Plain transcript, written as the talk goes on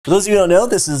For those of you who don't know,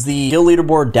 this is the Guild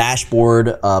Leaderboard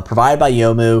dashboard provided by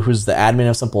Yomu, who's the admin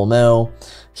of SimpleMMO.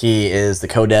 He is the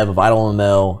co-dev of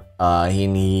IdleMMO.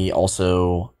 He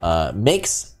also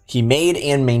made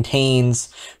and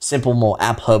maintains SimpleMMO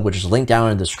App Hub, which is linked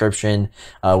down in the description,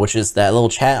 which is that little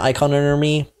chat icon under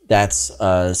me. That's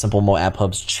SimpleMMO App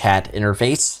Hub's chat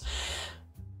interface.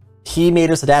 He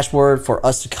made us a dashboard for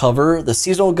us to cover the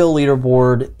Seasonal Guild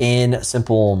Leaderboard in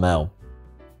SimpleMMO.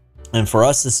 And for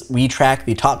us, we track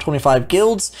the top 25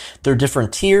 guilds. They're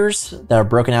different tiers that are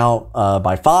broken out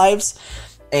by fives.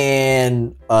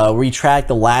 And we track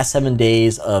the last 7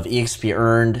 days of EXP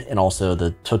earned and also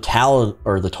the total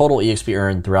EXP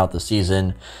earned throughout the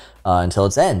season until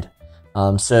its end.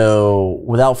 So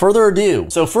without further ado,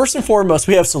 so first and foremost,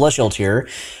 we have Celestial tier.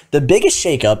 The biggest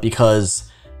shakeup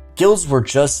because guilds were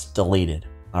just deleted.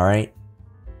 All right.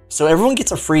 So everyone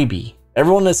gets a freebie.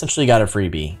 Everyone essentially got a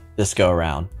freebie this go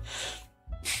around.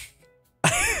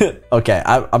 Okay,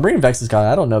 I'm bringing Vex's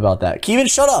comment. I don't know about that. Kevin,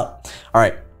 shut up. All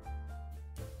right.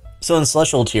 So in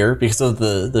Celestial tier, because of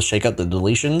the shakeup, the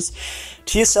deletions,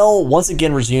 TSL once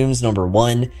again resumes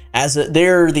 #1 as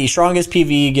they're the strongest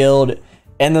PvE guild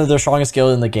and they're the strongest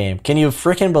guild in the game. Can you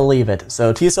freaking believe it?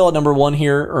 So TSL at #1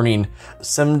 here, earning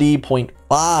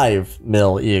 70.5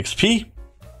 mil EXP.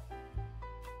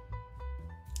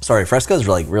 Sorry, Fresco's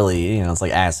like really, you know, it's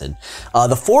like acid.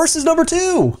 The Forest is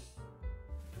 #2.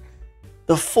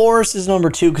 The Forest is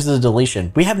 #2 because of the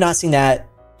deletion. We have not seen that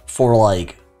for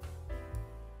like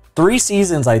 3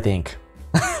 seasons, I think,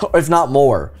 if not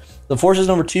more. The Forest is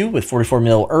 #2 with 44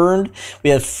 mil earned.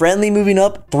 We have Friendly moving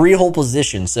up 3 whole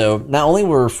positions. So not only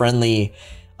were Friendly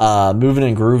moving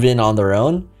and grooving on their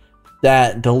own,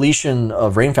 that deletion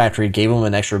of Rain Factory gave them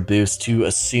an extra boost to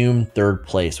assume 3rd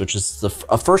place, which is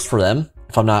a first for them,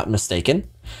 if I'm not mistaken.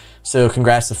 So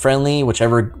congrats to Friendly,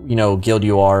 whichever guild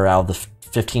you are out of the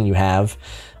 15 you have.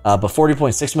 But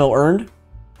 40.6 mil earned.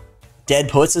 Dead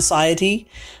Poet Society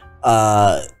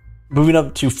moving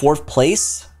up to 4th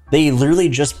place. They literally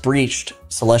just breached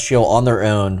Celestial on their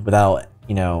own without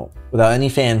any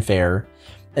fanfare,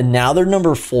 and now they're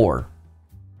 #4.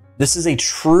 This is a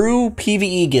true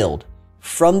PvE guild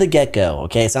from the get-go.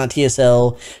 Okay, it's not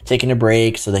TSL taking a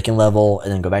break so they can level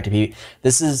and then go back to PvE.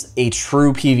 This is a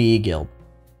true PvE guild,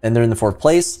 and they're in the 4th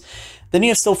place. Then you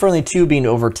have Still Friendly 2 being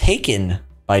overtaken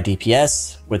by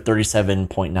DPS with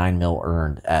 37.9 mil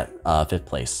earned at 5th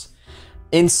place.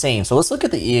 Insane. So let's look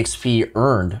at the EXP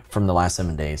earned from the last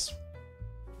 7 days.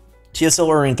 TSL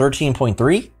earning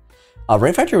 13.3.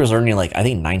 Rain Factory was earning like, I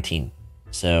think 19.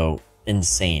 So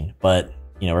insane, but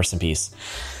rest in peace.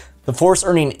 The Force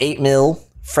earning 8 mil.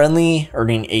 Friendly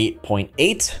earning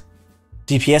 8.8.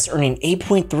 DPS earning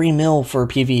 8.3 mil for a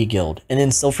PvE guild. And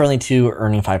then Still Friendly 2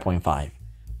 earning 5.5.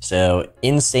 So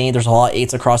insane. There's a lot of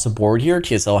 8s across the board here.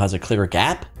 TSL has a clear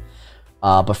gap.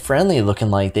 But Friendly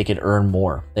looking like they could earn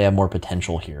more. They have more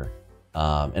potential here.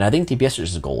 And I think DPS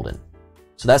is just golden.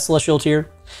 So that's Celestial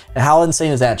tier. And how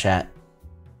insane is that, chat?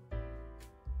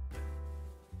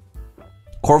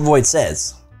 Corvoid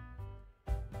says,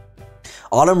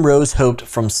 Autumn Rose hopped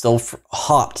from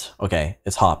hopped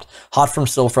from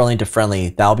Still Friendly to Friendly.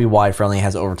 That'll be why Friendly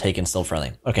has overtaken Still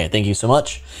Friendly. Okay, thank you so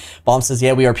much. Bomb says,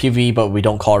 yeah, we are PvE, but we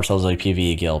don't call ourselves a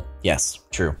PvE guild. Yes,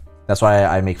 true. That's why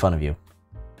I make fun of you.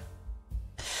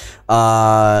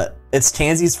 It's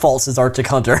Tansy's fault, says Arctic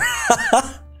Hunter.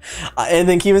 And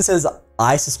then Kevin says,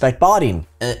 I suspect botting.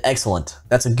 Excellent.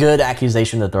 That's a good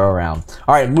accusation to throw around.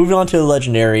 All right, moving on to the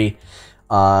Legendary.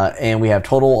 And we have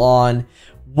total on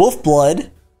Wolfblood.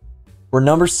 We're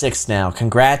 #6 now.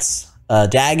 Congrats,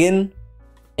 Dagon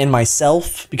and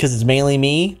myself, because it's mainly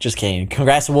me. Just kidding.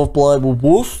 Congrats to Wolfblood.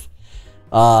 Woof.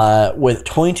 With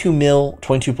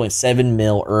 22.7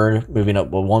 mil earned, moving up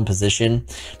with 1 position.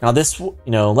 Now this,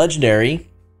 Legendary,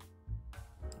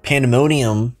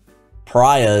 Pandemonium,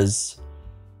 Pariahs,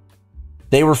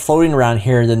 they were floating around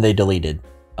here and then they deleted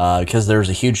because there's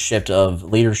a huge shift of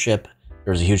leadership.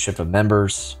 There was a huge shift of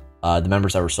members. The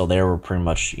members that were still there were pretty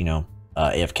much,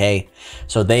 AFK.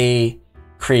 So they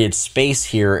created space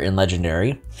here in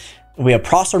Legendary. We have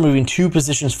Prostar moving 2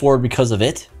 positions forward because of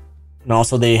it. And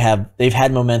also they've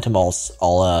had momentum all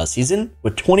season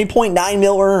with 20.9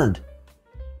 mil earned.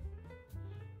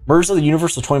 Murders of the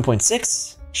Universe with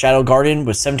 20.6. Shadow Garden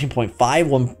with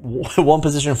 17.5, one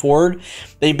position forward.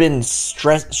 They've been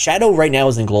stressed. Shadow right now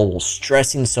is in global,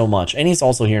 stressing so much. And he's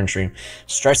also here in stream,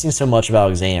 stressing so much about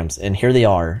exams. And here they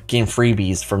are, getting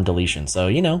freebies from deletion. So,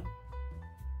 you know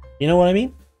what I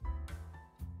mean?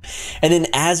 And then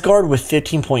Asgard with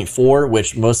 15.4,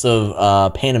 which most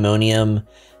of Pandemonium,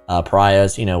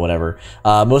 Pariahs, whatever.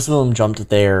 Most of them jumped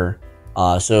there.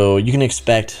 So you can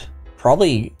expect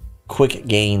probably quick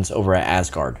gains over at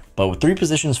Asgard, but with 3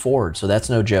 positions forward, so that's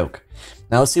no joke.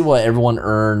 Now let's see what everyone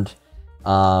earned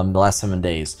the last 7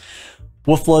 days.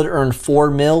 Wolfblood earned 4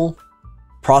 mil.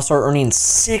 Prostar earning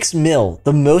 6 mil,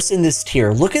 the most in this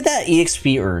tier. Look at that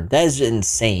EXP earned. That is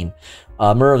insane.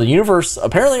 Mirror of the Universe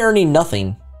apparently earning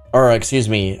nothing. Or excuse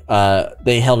me,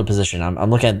 they held a position. I'm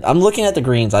looking at the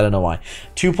greens. I don't know why.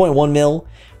 2.1 mil.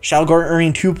 Shadowguard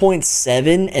earning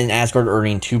 2.7 and Asgard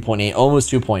earning 2.8,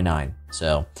 almost 2.9.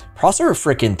 So Prostar are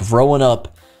freaking throwing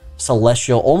up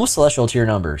almost celestial tier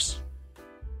numbers.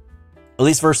 At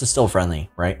least versus still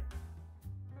friendly, right?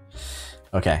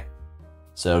 Okay.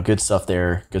 So good stuff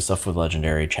there. Good stuff with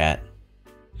legendary chat.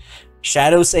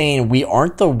 Shadow saying we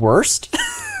aren't the worst.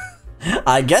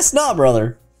 I guess not,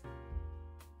 brother.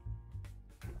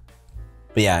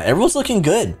 But yeah, everyone's looking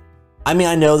good. I mean,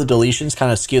 I know the deletions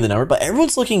kind of skew the number, but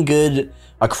everyone's looking good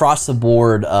across the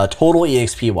board, total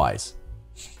EXP wise.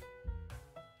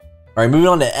 All right, moving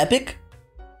on to Epic.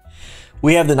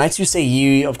 We have the Knights Who Say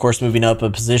Ye, of course, moving up a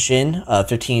position,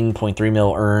 15.3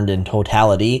 mil earned in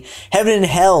totality. Heaven and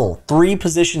Hell, 3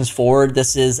 positions forward.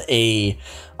 This is an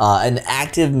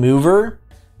active mover.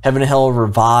 Heaven and Hell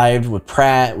revived with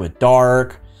Pratt, with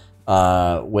Dark,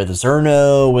 with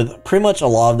Zerno, with pretty much a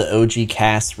lot of the OG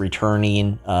cast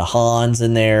returning. Hans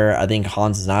in there. I think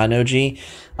Hans is not an OG,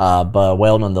 but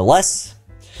well nonetheless.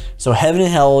 So Heaven and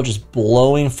Hell just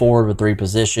blowing forward with 3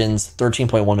 positions,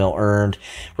 13.1 mil earned.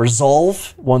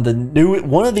 Resolve, one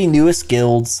of the newest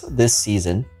guilds this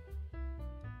season,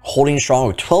 holding strong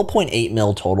with 12.8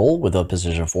 mil total with a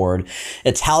position forward.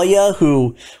 Italia,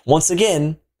 who once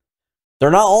again, they're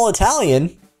not all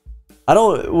Italian.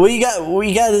 What you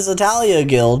got this Italia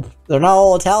guild. They're not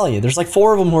all Italian. There's like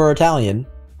 4 of them who are Italian.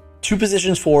 2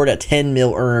 positions forward at 10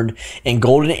 mil earned, and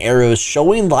Golden Arrows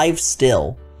showing life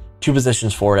still. 2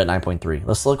 positions forward at 9.3.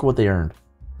 Let's look at what they earned.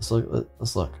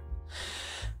 Let's look.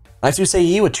 Knights Who Say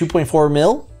Ye with 2.4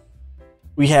 mil.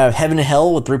 We have Heaven and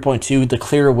Hell with 3.2, the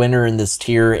clear winner in this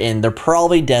tier, and they're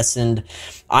probably destined,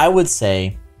 I would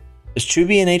say, is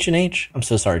Chubi in H&H? I'm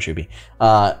so sorry, Chubi.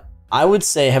 I would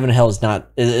say Heaven and Hell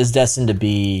is destined to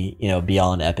be, you know,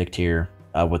 beyond Epic tier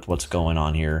with what's going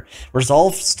on here.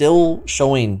 Resolve still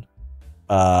showing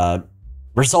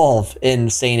Resolve in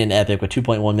staying in Epic with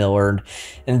 2.1 mil earned,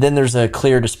 and then there's a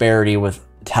clear disparity with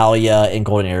Talia and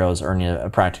Golden Arrows earning a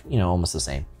almost the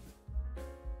same.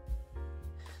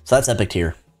 So that's Epic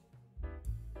tier.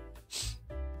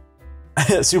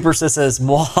 Super Sis says,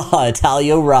 "Mwah,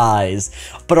 Italia rise."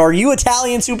 But are you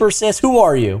Italian, Super Sis? Who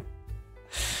are you?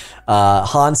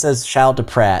 Han says, "Shout out to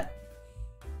Pratt."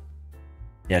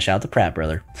 Yeah, shout out to Pratt,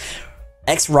 brother.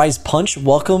 X Rise Punch,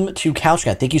 welcome to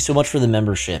CouchCat. Thank you so much for the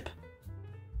membership.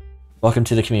 Welcome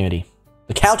to the community.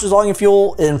 The couch is all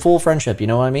in full friendship, you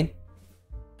know what I mean?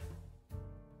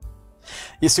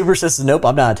 Yeah, Super says, "Nope,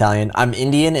 I'm not Italian. I'm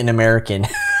Indian and American."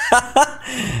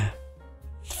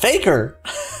 Faker!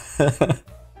 Alright,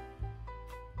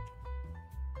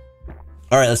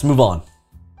 let's move on.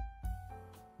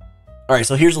 Alright,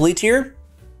 so here's Elite tier.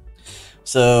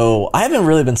 So, I haven't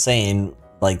really been saying,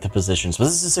 like, the positions, but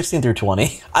this is 16 through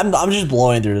 20. I'm just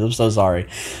blowing through it. I'm so sorry.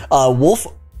 Wolf,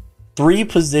 3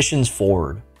 positions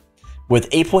forward with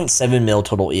 8.7 mil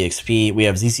total EXP. We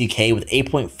have ZCK with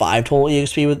 8.5 total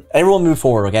EXP. With everyone move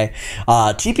forward, okay?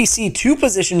 TPC 2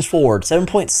 positions forward,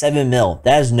 7.7 mil.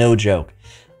 That is no joke.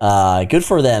 Good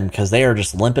for them because they are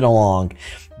just limping along.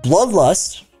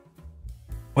 Bloodlust,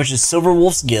 which is Silver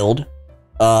Wolf's guild,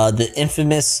 the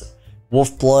infamous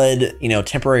Wolfblood, you know,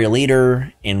 temporary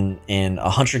leader in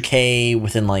 100k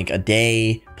within like a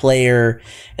day player,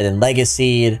 and then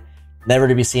Legacy. Never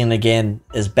to be seen again,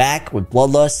 is back with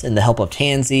Bloodlust and the help of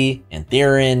Tansy and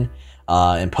Theron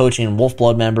and poaching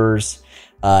Wolfblood members.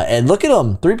 And look at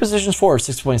them, 3 positions forward,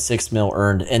 6.6 mil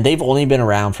earned, and they've only been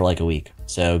around for like a week.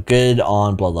 So good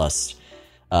on Bloodlust.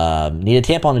 Need a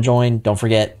tampon to join, don't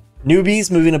forget. Newbies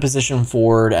moving a position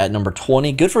forward at number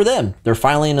 20. Good for them. They're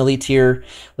finally in Elite tier.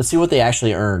 Let's see what they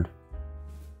actually earned.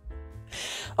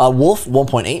 Wolf,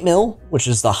 1.8 mil, which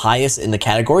is the highest in the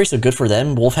category, so good for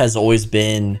them. Wolf has always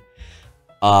been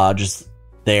just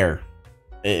there.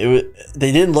 They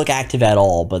didn't look active at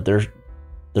all, but they're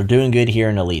doing good here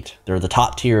in Elite. They're the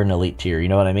top tier in Elite tier. You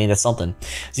know what I mean? That's something.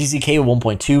 ZZK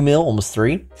 1.2 mil, almost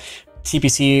 3.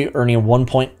 TPC earning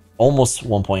almost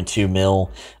 1.2 mil.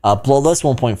 Bloodlust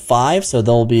 1.5, so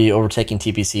they'll be overtaking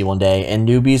TPC one day. And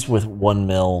Newbies with 1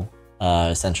 mil,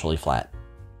 essentially flat.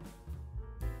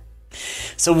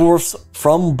 So we're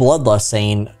from Bloodlust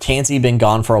saying Tansy been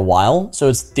gone for a while, so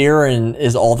it's Theron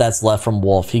is all that's left from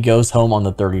Wolf. He goes home on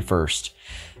the 31st.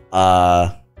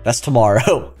 That's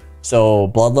tomorrow. So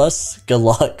Bloodlust, good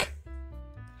luck.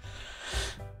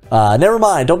 Never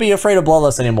mind. Don't be afraid of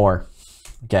Bloodlust anymore.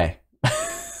 Okay.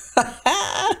 All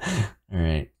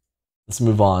right. Let's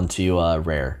move on to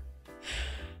Rare.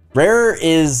 Rare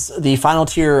is the final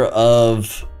tier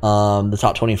of the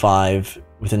top 25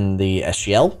 within the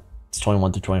SGL. It's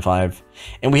 21 through 25.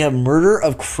 And we have Murder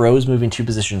of Crows moving 2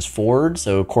 positions forward.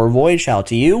 So Core Void, shout out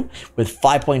to you, with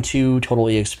 5.2 total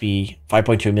EXP,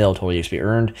 5.2 mil total EXP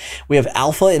earned. We have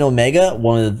Alpha and Omega,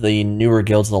 one of the newer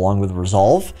guilds along with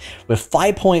Resolve, with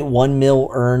 5.1 mil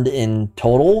earned in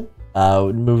total.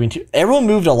 Everyone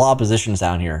moved a lot of positions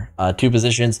down here. 2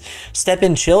 positions. Step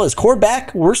in Chill. Is Cord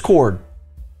back? Where's Cord?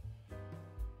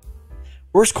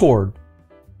 Where's Cord?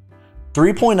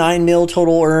 3.9 mil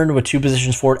total earned with 2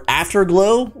 positions forward.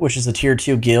 Afterglow, which is a tier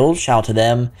 2 guild, shout out to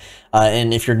them.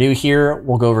 And if you're new here,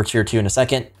 we'll go over tier 2 in a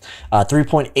second.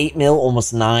 3.8 mil,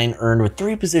 almost 9 earned with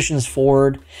 3 positions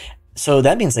forward. So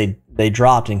that means they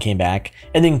dropped and came back.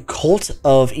 And then Cult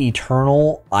of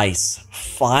Eternal Ice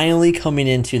finally coming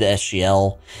into the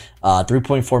SGL.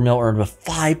 3.4 mil earned with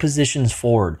 5 positions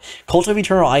forward. Cult of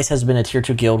Eternal Ice has been a tier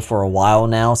 2 guild for a while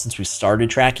now, since we started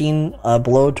tracking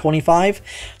below 25.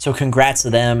 So congrats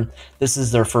to them. This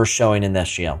is their first showing in the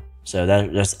SGL. So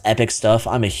that's epic stuff.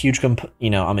 I'm a huge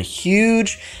I'm a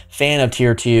huge fan of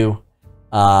tier 2.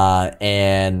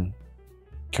 And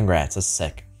congrats. That's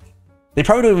sick. They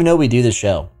probably don't even know we do this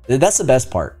show. That's the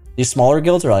best part. These smaller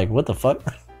guilds are like, what the fuck?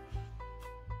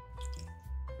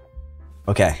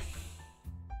 Okay.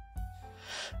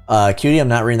 Cutie, I'm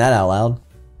not reading that out loud.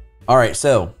 All right,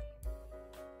 so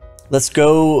let's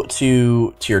go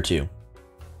to tier 2.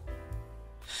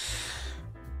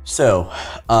 So,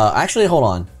 actually, hold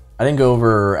on. I didn't go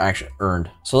over actually earned.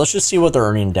 So let's just see what they're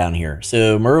earning down here.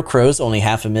 So Murder of Crows, only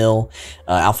 0.5 mil.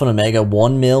 Alpha and Omega,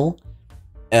 1 mil.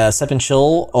 Step and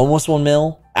Chill, almost 1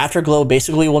 mil. Afterglow,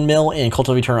 basically 1 mil. And Cult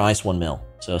of Eternal Ice, 1 mil.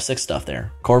 So 6 stuff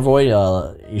there. Core Void,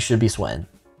 you should be sweating.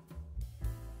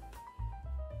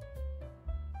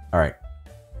 All right.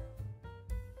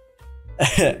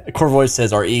 Core Voice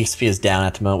says our EXP is down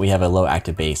at the moment. We have a low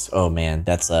active base. Oh man,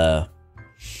 that's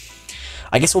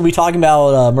I guess we'll be talking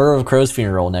about Murder of Crow's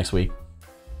funeral next week.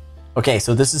 Okay,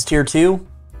 so this is tier 2.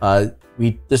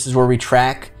 This is where we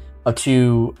track up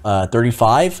to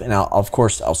 35, and of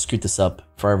course I'll scoot this up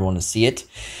for everyone to see it.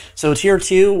 So tier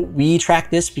 2, we track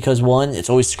this because 1, it's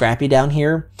always scrappy down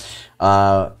here.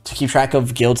 To keep track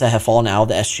of guilds that have fallen out of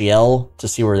the SGL to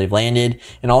see where they've landed,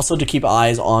 and also to keep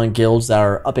eyes on guilds that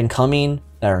are up and coming,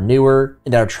 that are newer,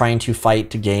 and that are trying to fight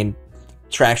to gain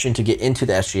traction to get into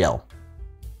the SGL.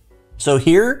 So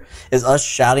here is us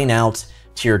shouting out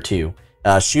tier 2.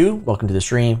 Shu, welcome to the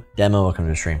stream. Demo, welcome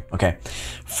to the stream. Okay.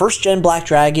 First gen Black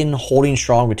Dragon holding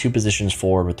strong with 2 positions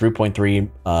forward with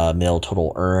 3.3 mil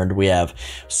total earned. We have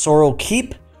Sorrow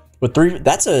Keep with 3.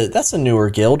 That's a newer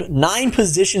guild. 9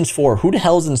 positions forward. Who the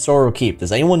hell's in Sorrow Keep?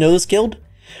 Does anyone know this guild?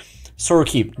 Sorrow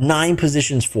Keep, 9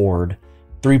 positions forward,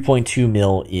 3.2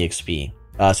 mil EXP.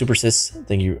 Super Sis,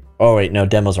 thank you. Oh wait, no,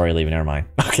 Demo's already leaving. Never mind.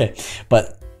 Okay,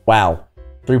 but wow,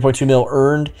 3.2 mil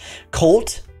earned.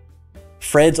 Colt,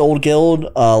 Fred's old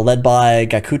guild, led by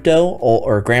Gakuto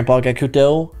or Grandpa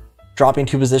Gakuto, dropping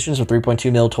 2 positions with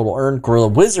 3.2 mil total earned. Gorilla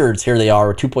Wizards, here they are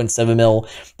with 2.7 mil.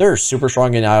 They're super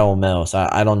strong in ILMO, so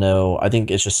I don't know. I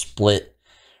think it's just split.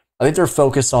 I think they're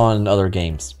focused on other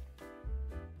games.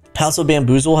 House of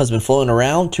Bamboozle has been floating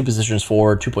around, 2 positions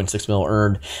forward, 2.6 mil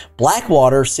earned.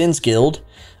 Blackwater, Sin's Guild,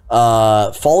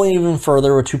 falling even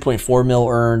further with 2.4 mil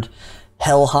earned.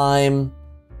 Helheim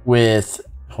with,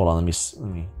 hold on, let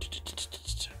me,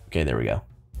 okay, there we go.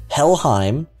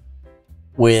 Helheim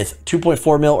with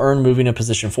 2.4 mil earned, moving a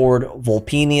position forward.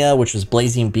 Volpenia, which is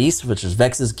Blazing Beast, which is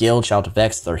Vex's guild. Shout out to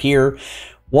Vex, they're here.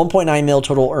 1.9 mil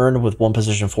total earned with 1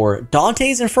 position forward.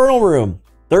 Dante's Infernal Room,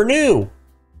 they're new.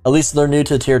 At least they're new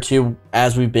to tier 2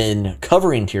 as we've been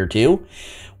covering tier 2.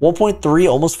 1.3,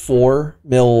 almost 4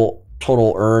 mil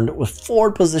total earned with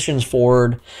 4 positions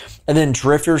forward. And then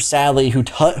Drifter, sadly, who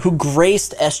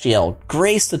graced SGL,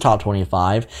 graced the top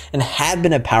 25, and had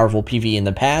been a powerful PvE in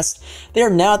the past. They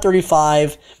are now at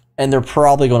 35, and they're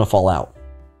probably going to fall out.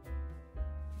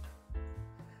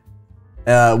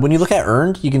 When you look at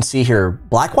earned, you can see here,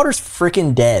 Blackwater's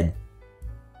freaking dead.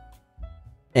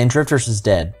 And Drifters is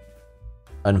dead.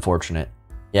 Unfortunate.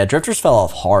 Yeah, Drifters fell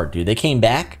off hard, dude. They came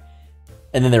back,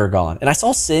 and then they were gone. And I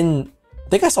saw Sin. I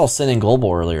think I saw Sin in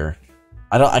Global earlier.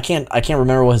 I can't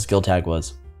remember what his guild tag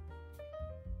was.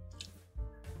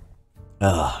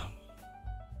 Ugh.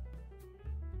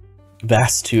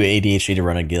 Vast too ADHD to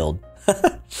run a guild.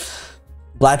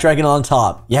 Black Dragon on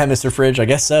top. Yeah, Mr. Fridge, I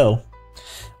guess so.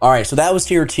 Alright, so that was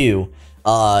tier 2.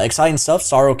 Exciting stuff.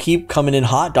 Sorrow Keep coming in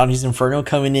hot. Dante's Inferno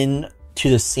coming in to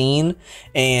the scene,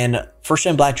 and First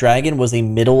Gen Black Dragon was a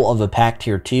middle of the pack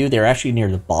tier 2. They're actually near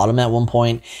the bottom at one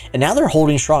point, and now they're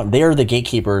holding strong. They are the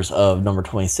gatekeepers of number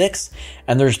 26,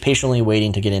 and they're just patiently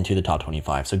waiting to get into the top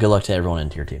 25. So good luck to everyone in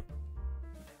tier 2.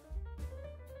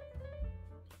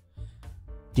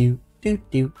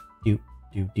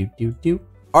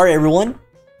 All right, everyone.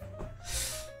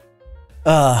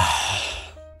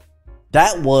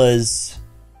 That was,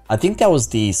 I think that was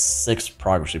the 6th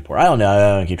progress report. I don't know.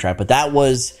 I don't keep track, but that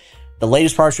was the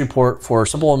latest progress report for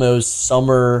SimpleMMO's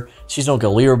Summer Seasonal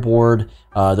Guild Leaderboard.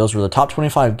 Those were the top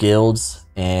 25 guilds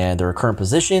and their current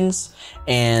positions.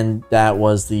 And that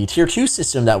was the tier 2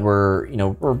 system that we're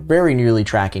very nearly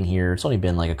tracking here. It's only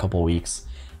been like a couple of weeks.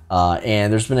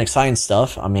 And there's been exciting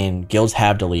stuff. I mean, guilds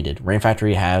have deleted. Rain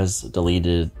Factory has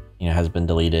deleted, has been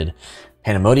deleted.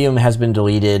 Pandemonium has been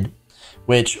deleted,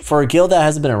 which for a guild that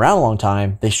hasn't been around a long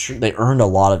time, they earned a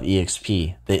lot of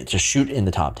EXP to shoot in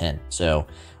the top 10. So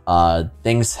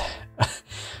things,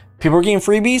 people are getting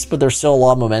freebies, but there's still a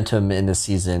lot of momentum in this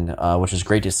season, which is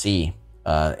great to see.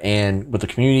 And with the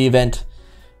community event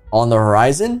on the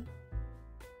horizon,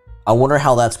 I wonder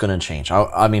how that's going to change.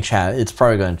 I mean, chat, it's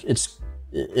probably going to,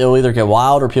 it'll either get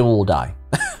wild or people will die.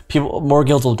 More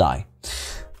guilds will die.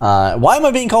 Why am I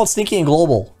being called sneaky and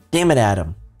global? Damn it,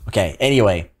 Adam. Okay,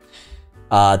 anyway.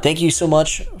 Thank you so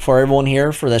much for everyone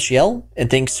here for the SGL, and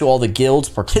thanks to all the guilds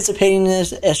participating in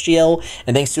this SGL,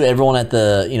 and thanks to everyone at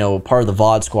the, part of the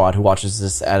VOD squad who watches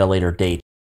this at a later date.